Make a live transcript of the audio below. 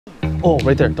Oh,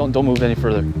 right there. Don't move any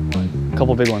further. A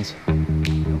couple big ones.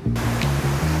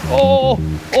 Oh,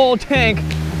 oh, tank.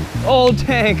 Oh,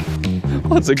 tank.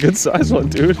 Oh, it's a good size one,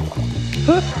 dude.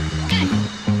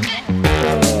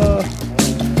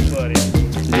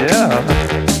 Yeah.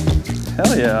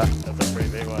 Hell yeah. That's a pretty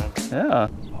big one. Yeah.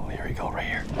 Oh, here we go, right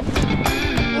here.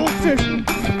 Oh, fish.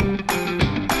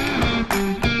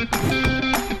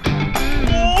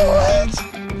 What?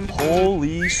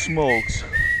 Holy smokes.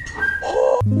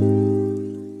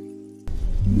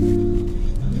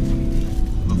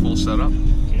 The full setup?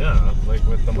 Yeah, like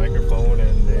with the microphone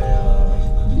and the...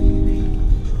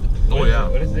 Oh, yeah.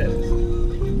 What is this?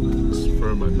 This is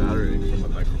for my battery, for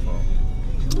my microphone.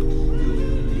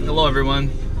 Hello,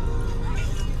 everyone.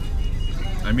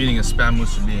 I'm eating a spam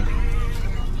musubi.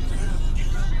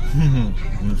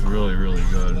 It's really, really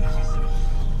good.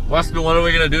 Weston, what are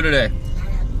we gonna do today?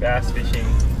 Bass fishing.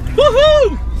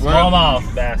 Woohoo!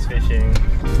 Smallmouth bass fishing.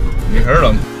 You heard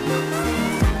him.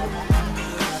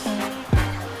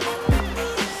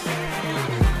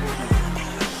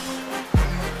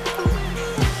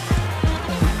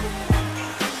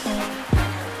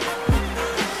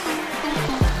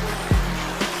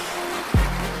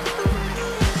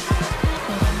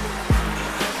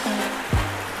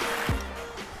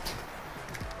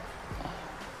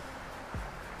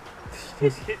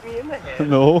 Just hit me in the head.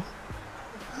 No.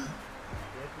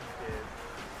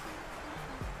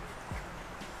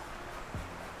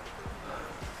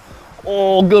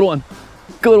 Oh, good one.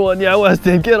 Good one. Yeah,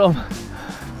 Weston, get him.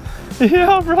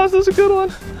 Yeah, bro, that's a good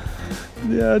one.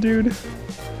 Yeah, dude.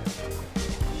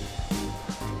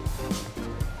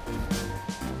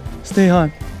 Stay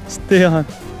on. Stay on.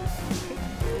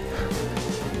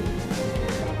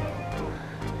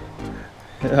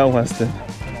 Yeah, Weston.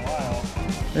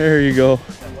 There you go.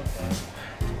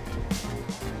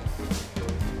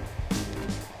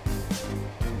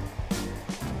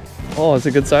 Oh, it's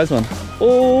a good size one.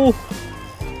 Oh!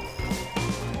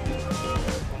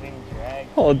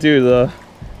 Oh, dude,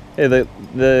 hey, the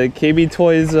KB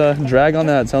Toys drag on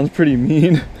that sounds pretty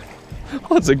mean.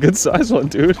 Oh, it's a good size one,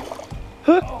 dude.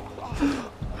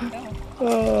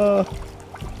 Oh,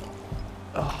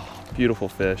 beautiful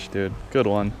fish, dude. Good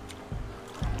one.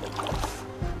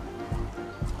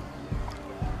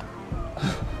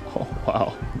 Oh,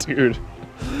 wow, dude.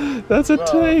 That's a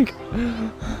tank.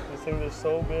 This thing is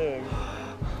so big.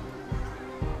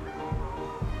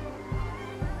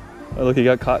 Oh, look, he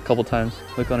got caught a couple times.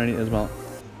 Look underneath his mouth.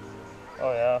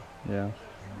 Oh, yeah. Yeah.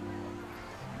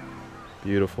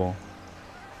 Beautiful.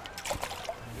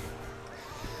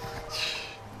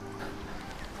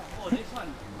 Oh, this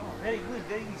one. Oh, very good,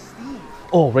 very steam.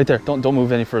 Oh, right there. Don't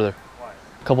move any further. Why?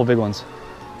 A couple big ones.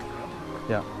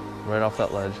 Yeah, right off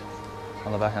that ledge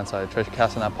on the backhand side. Try to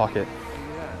cast in that pocket.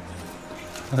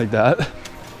 Like that.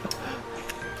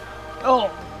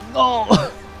 Oh, no!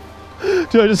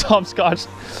 Dude, I just hopscotched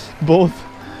both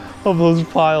of those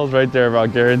piles right there,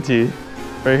 about guaranteed.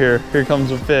 Right here. Here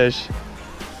comes a fish.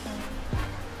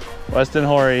 Weston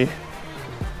Hori.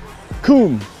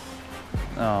 Coom!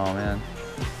 Oh, man.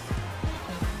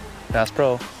 Bass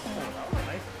Pro.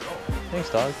 Thanks,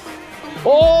 dog.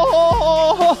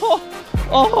 Oh!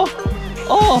 Oh!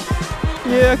 Oh!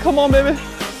 Yeah, come on, baby.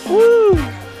 Woo!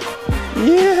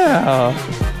 Yeah!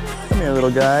 Come here, little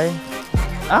guy.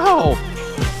 Ow!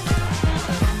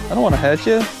 I don't want to hurt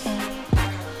you.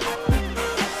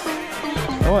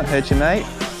 I won't hurt you, mate.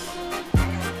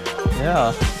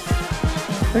 Yeah.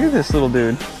 Look at this little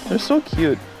dude. They're so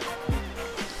cute.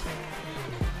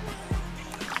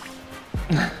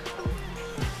 That's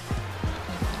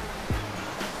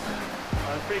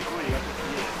pretty cool. You got to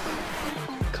see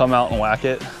it. Come out and whack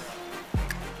it.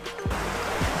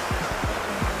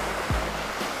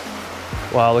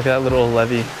 Wow, look at that little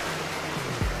levy.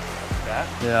 That?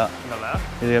 Yeah. On the left?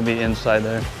 He's gonna be inside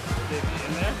there. Should it be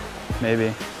in there? Maybe. I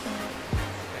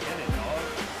hit it, dog.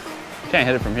 Can't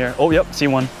hit it from here. Oh, yep, see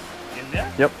one. In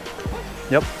there? Yep.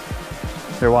 Yep.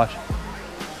 Here, watch.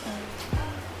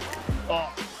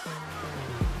 Oh.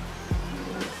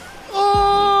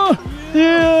 Oh!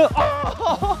 Yeah!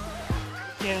 Oh!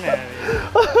 In there,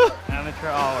 amateur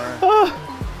hour.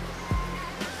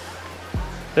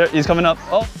 There, he's coming up.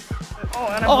 Oh! Oh,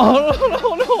 and Oh,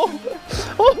 no, no!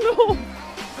 Oh, no!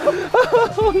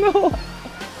 Oh, no!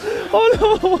 Oh,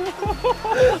 no!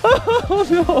 Oh,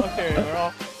 no! Okay, we're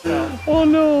off. Yeah. Oh,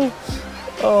 no!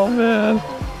 Oh, man.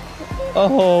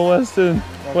 Oh, Weston.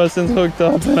 Weston's hooked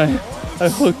up, and I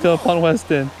hooked up on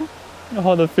Weston.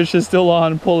 Oh, the fish is still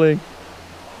on, pulling.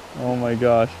 Oh, my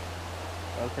gosh.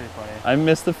 That was pretty funny. I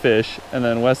missed the fish, and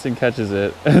then Weston catches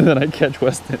it, and then I catch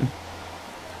Weston.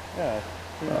 Yeah.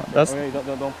 That's... Okay,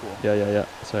 don't pull. Yeah.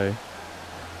 Sorry.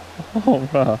 Oh,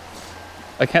 bro.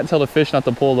 I can't tell the fish not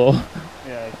to pull though.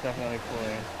 Yeah, it's definitely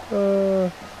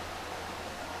pulling.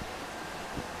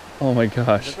 Oh my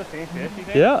gosh. Is it the same fish, you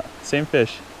think? Yeah, same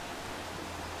fish.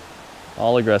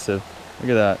 All aggressive.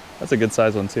 Look at that. That's a good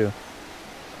size one too.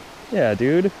 Yeah,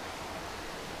 dude. I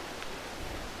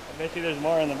bet you there's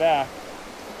more in the back.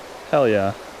 Hell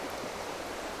yeah.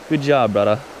 Good job,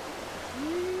 brother.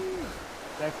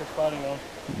 Thanks for spotting them.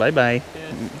 Bye-bye.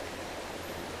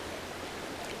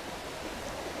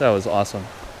 That was awesome.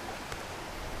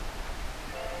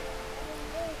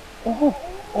 Oh,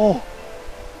 oh,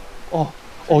 oh,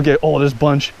 okay. Oh, there's a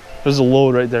bunch. There's a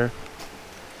load right there.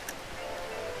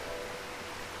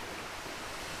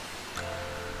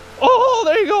 Oh,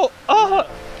 there you go. Oh,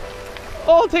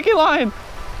 oh, take a line.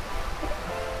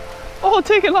 Oh,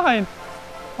 take a line.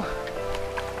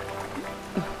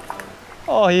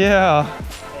 Oh, yeah. Oh,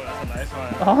 that's a nice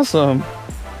one. Awesome.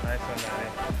 Nice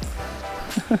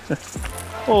one, Matty.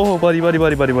 Oh, buddy.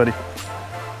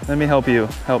 Let me help you.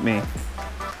 Help me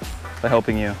by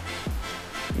helping you.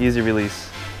 Easy release.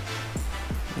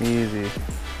 Easy.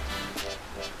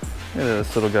 Look at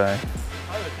this little guy.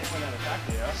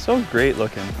 So great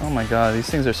looking. Oh my God, these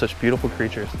things are such beautiful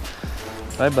creatures.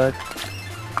 Bye, bud.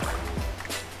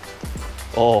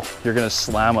 Oh, you're gonna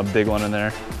slam a big one in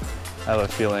there. I have a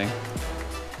feeling.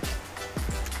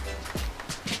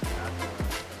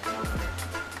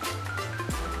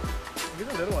 Look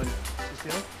at the little one. You see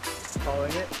him?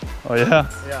 Following it? Oh yeah?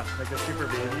 Yeah, like a super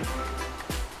baby.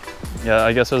 Yeah,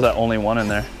 I guess there's that only one in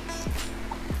there.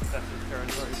 That's his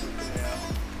territory.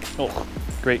 Yeah. Oh,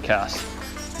 great cast.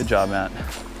 Good job, Matt.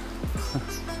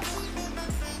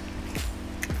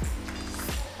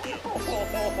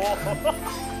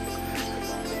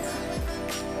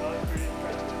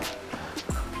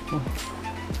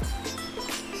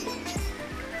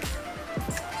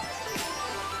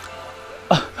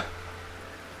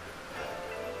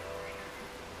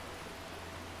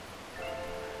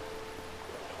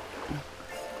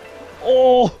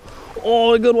 Oh,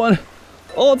 oh, a good one.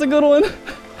 Oh, it's a good one.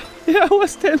 Yeah,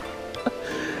 Weston.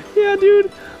 Yeah,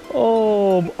 dude.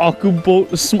 Oh, Aku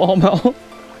boat smallmouth.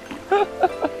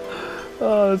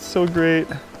 Oh, that's so great.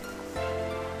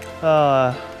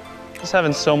 Just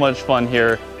having so much fun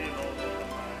here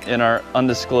in our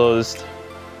undisclosed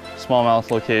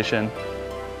smallmouth location.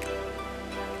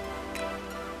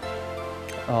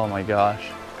 Oh my gosh.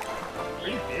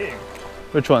 Pretty big.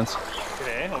 Which ones?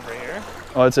 Today, over here.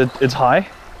 Oh, it's high?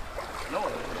 No, the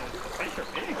fish are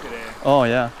big today. Oh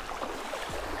yeah.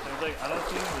 There's like, I don't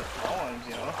see the small ones,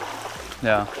 you know?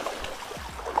 Yeah.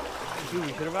 Dude,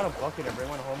 we should have got a bucket and bring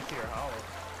one home to your house.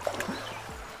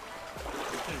 We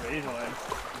should raise one.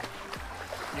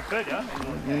 You could, yeah?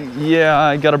 Yeah,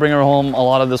 I gotta bring her home a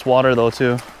lot of this water though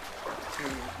too. To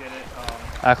get it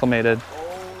Acclimated.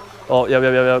 Oh,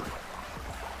 yep.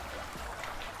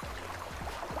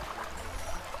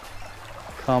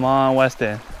 Come on,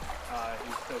 Weston.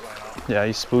 he's still going off. Yeah,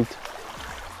 he's spooked. Is it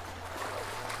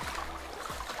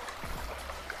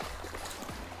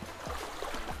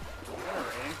gonna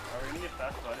rain? Are we gonna get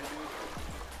fast flooded, dude?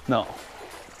 No.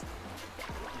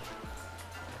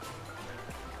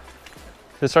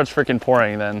 If it starts freaking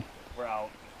pouring, then We're out.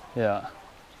 yeah.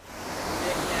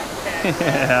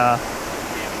 Yeah.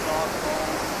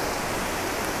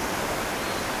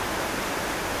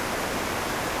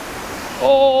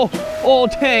 Oh, oh,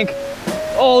 tank.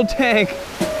 Oh, tank.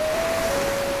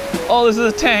 Oh, this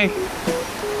is a tank.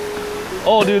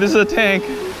 Oh, dude, this is a tank.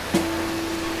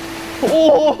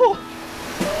 Oh,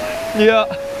 yeah.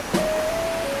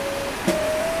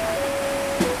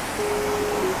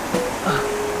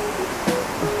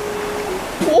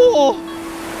 Oh.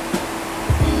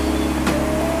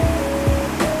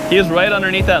 He is right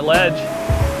underneath that ledge.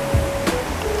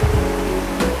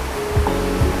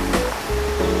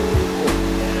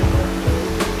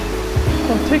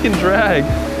 Oh, taking drag.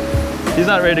 He's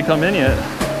not ready to come in yet.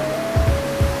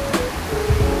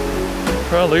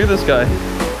 Bro, look at this guy.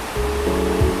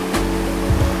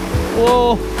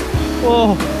 Whoa,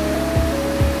 whoa.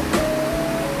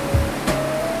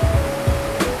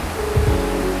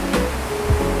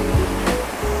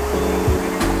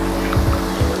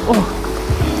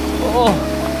 Oh,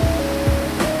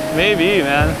 maybe,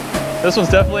 man. This one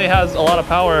definitely has a lot of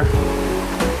power.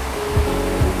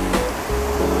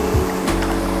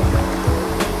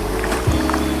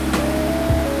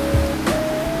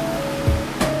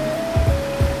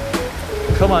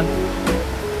 Come on.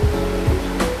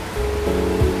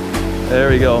 There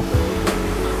we go.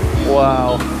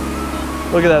 Wow.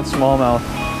 Look at that smallmouth.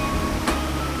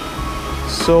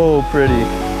 So pretty.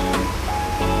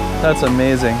 That's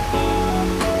amazing.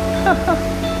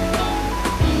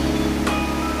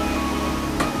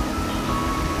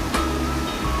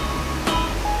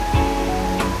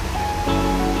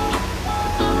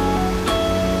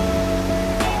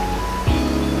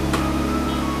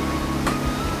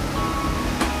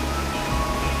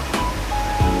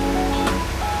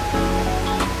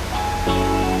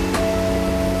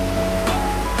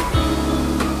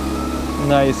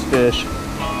 Nice fish.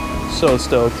 So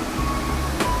stoked.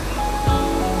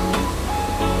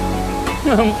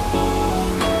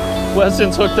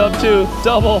 Weston's hooked up too.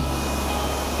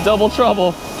 Double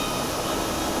trouble.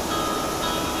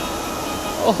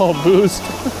 Oh, boost.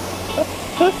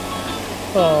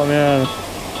 Oh man.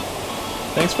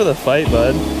 Thanks for the fight,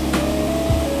 bud.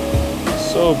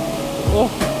 So,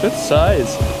 oh, good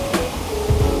size.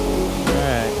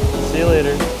 Alright, see you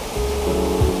later.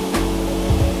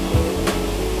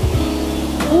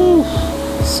 Woo,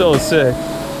 so sick.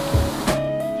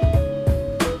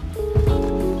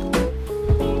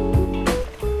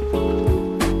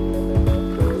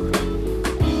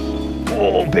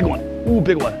 Oh, big one. Ooh,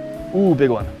 big one. Ooh, big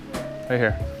one. Right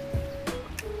here.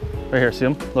 Right here, see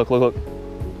him? Look, look, look.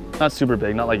 Not super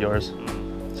big, not like yours.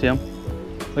 See him?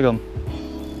 Look at him.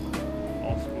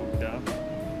 All spooked up.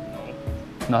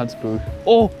 No. Not spooked.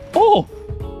 Oh, oh!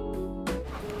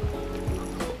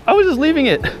 I was just leaving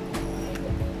it.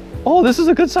 Oh, this is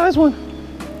a good size one.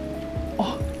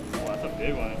 Oh, That's a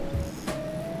big one.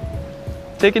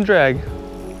 take and drag.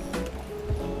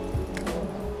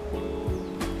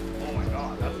 Oh my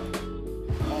god, that's a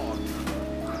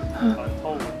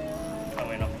toad. I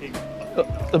mean, a pig.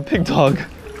 A pig dog.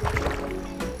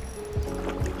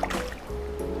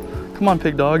 Come on,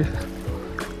 pig dog.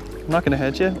 I'm not gonna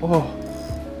hit you. Oh,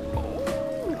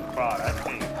 Wow, that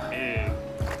thing is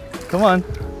big. come on.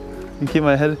 You keep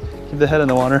the head in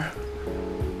the water.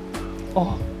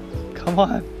 Oh, come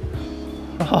on.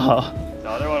 Oh. The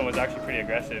other one was actually pretty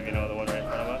aggressive, you know, the one right in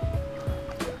front of us.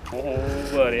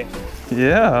 Oh, buddy.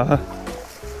 Yeah.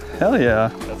 Hell yeah.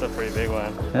 That's a pretty big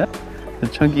one. Yeah. The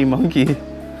chunky monkey.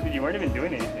 Dude, you weren't even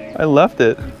doing anything. I left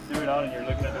it. You threw it out and you're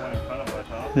looking at the one in front of us,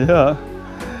 huh?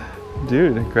 Yeah.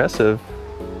 Dude, aggressive.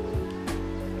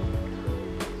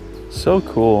 So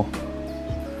cool.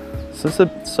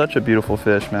 Such a beautiful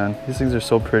fish, man. These things are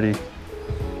so pretty.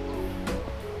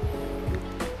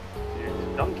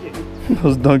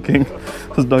 You're dunking.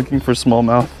 Those dunking for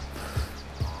smallmouth.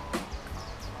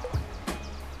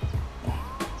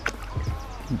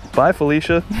 Bye,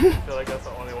 Felicia. I feel like that's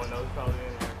the only one that was probably in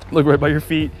here. Look right by your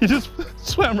feet. He just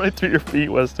swam right through your feet,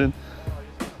 Weston.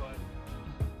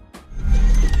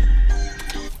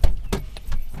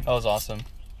 That was awesome.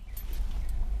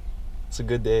 It's a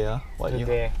good day, huh? What, Good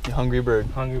day. You hungry bird?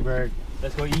 Hungry bird.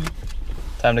 Let's go eat.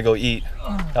 Time to go eat.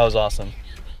 That was awesome.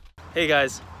 Hey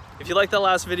guys, if you liked that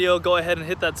last video, go ahead and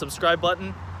hit that subscribe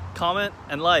button, comment,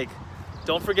 and like.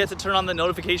 Don't forget to turn on the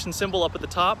notification symbol up at the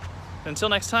top. And until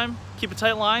next time, keep a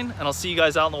tight line, and I'll see you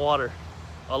guys out in the water.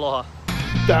 Aloha.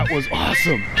 That was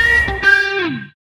awesome.